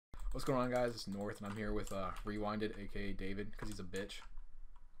What's going on, guys? It's North, and I'm here with Rewinded, aka David, because he's a bitch.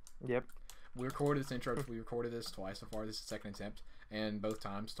 Yep. We recorded this intro. We recorded this twice so far. This is the second attempt, and both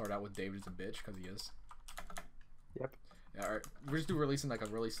times start out with David as a bitch because he is. Yep. Yeah, all right. We're just releasing like a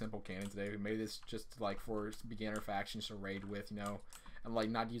really simple cannon today. We made this just like for beginner factions to raid with, you know, and like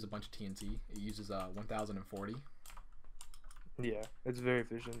not use a bunch of TNT. It uses 1040. Yeah, it's very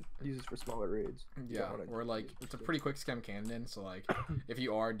efficient. Uses for smaller raids. Yeah, or like it's a pretty quick scam cannon. So like, if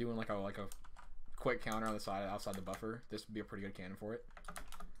you are doing like a quick counter on the side outside the buffer, this would be a pretty good cannon for it.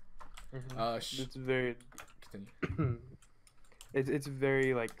 It's very continue. it's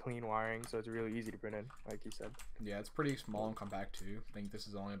very like clean wiring, so it's really easy to print in, like you said. Yeah, it's pretty small and compact too. I think this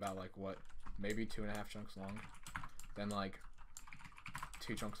is only about like what, maybe 2.5 chunks long, then like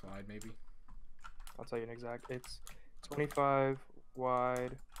 2 chunks wide maybe. I'll tell you an exact. It's 25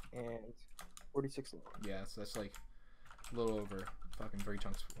 wide and 46 long. Yeah, so that's like a little over fucking 3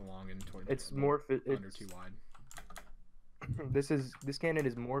 chunks long and 20. It's more under 2 wide. This cannon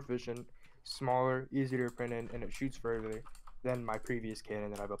is more efficient, smaller, easier to print in, and it shoots further than my previous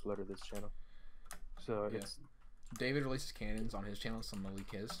cannon that I've uploaded to this channel. So yeah. it's David releases cannons on his channel, so I'm gonna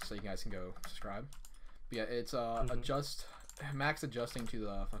link his so you guys can go subscribe. But yeah, it's max adjusting to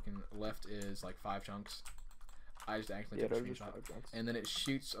the fucking left is like 5 chunks. I just actually took a screenshot. And then it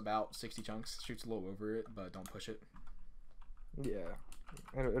shoots about 60 chunks. Shoots a little over it, but don't push it. Yeah,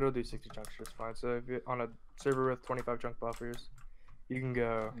 it'll do 60 chunks just fine. So if you're on a server with 25 chunk buffers, you can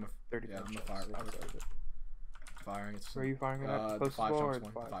go 30 yeah, chunks. Firing. It's, where are you firing it at? The 5 or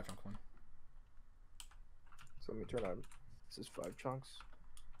chunks one. The 5 chunk one. So let me turn on. This is 5 chunks.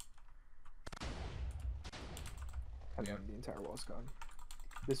 And Yeah. the entire wall's gone.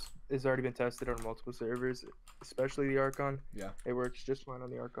 This has already been tested on multiple servers, especially the Archon. Yeah. It works just fine on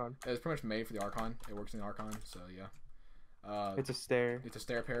the Archon. It's pretty much made for the Archon. It works in the Archon, so yeah. It's a stair. It's a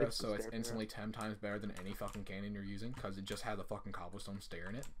stair para, so it's instantly 10 times better than any fucking cannon you're using because it just has a fucking cobblestone stair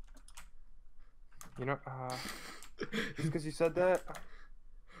in it. You know, just because you said that.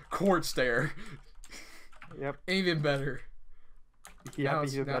 Quartz stair. Yep. Even better. Yeah,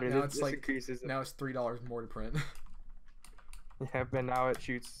 now it's like increases. Now it's $3 more to print. Yeah, but now it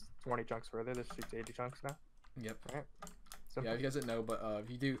shoots 20 chunks further. This shoots 80 chunks now. Yep. Right. Yeah, if you guys didn't know, but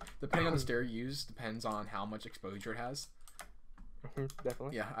if you do, depending on the stair you use, depends on how much exposure it has.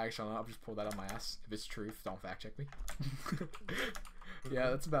 Definitely. Yeah, actually, I'll just pull that out of my ass. If it's truth, don't fact check me.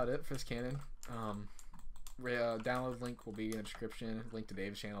 Yeah, that's about it for this cannon. Download link will be in the description. Link to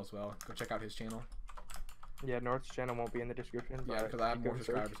Dave's channel as well. Go check out his channel. Yeah, North's channel won't be in the description. Yeah, because I have more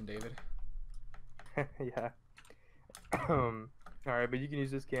subscribers than David. Yeah. Alright, but you can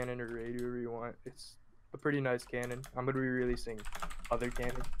use this cannon or raid wherever you want. It's a pretty nice cannon. I'm gonna be releasing other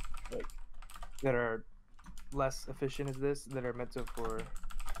cannons like that are less efficient as this, that are meant to for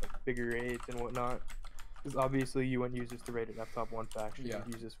like, bigger raids and whatnot. Because obviously you wouldn't use this to raid an F-top 1 faction. Yeah.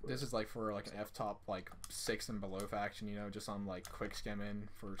 You'd use this for this is like for like an F-top like 6 and below faction, you know, just on like quick skimming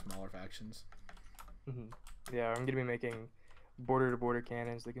for smaller factions. Yeah, I'm gonna be making border-to-border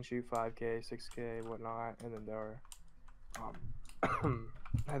cannons that can shoot 5K, 6K, whatnot, and then there are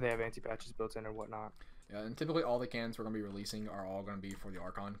they have anti-patches built in and whatnot. Yeah, and typically all the cannons we're gonna be releasing are all gonna be for the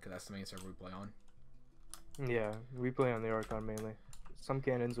Archon because that's the main server we play on. Yeah, we play on the Archon mainly. Some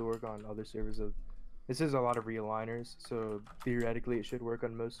cannons will work on other servers. This is a lot of realigners, so theoretically it should work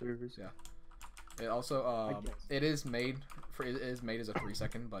on most servers. Yeah. It also it is made as a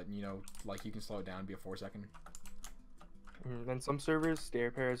 3-second, but you know, like you can slow it down and be a 4-second. And some servers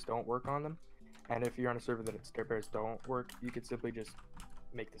stair pairs don't work on them, and if you're on a server that stair pairs don't work, you could simply just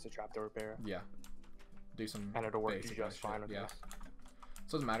make this a trapdoor pair. Yeah. Do some and it'll work just fine with this. So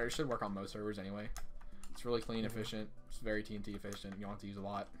it doesn't matter. It should work on most servers anyway. It's really clean, efficient. It's very TNT efficient. You don't have to use a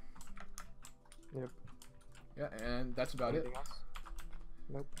lot. Yep. Yeah, and that's about Anything else?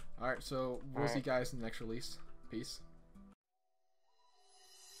 Nope. Alright, so we'll see you guys in the next release. Peace.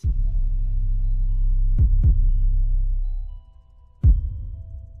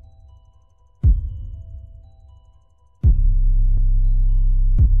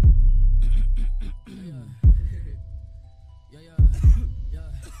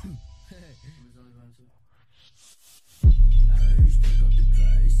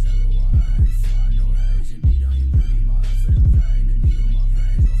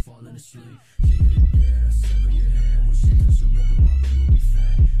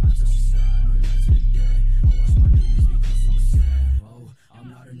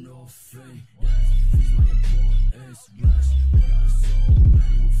 Fees my importance, rush, but I was so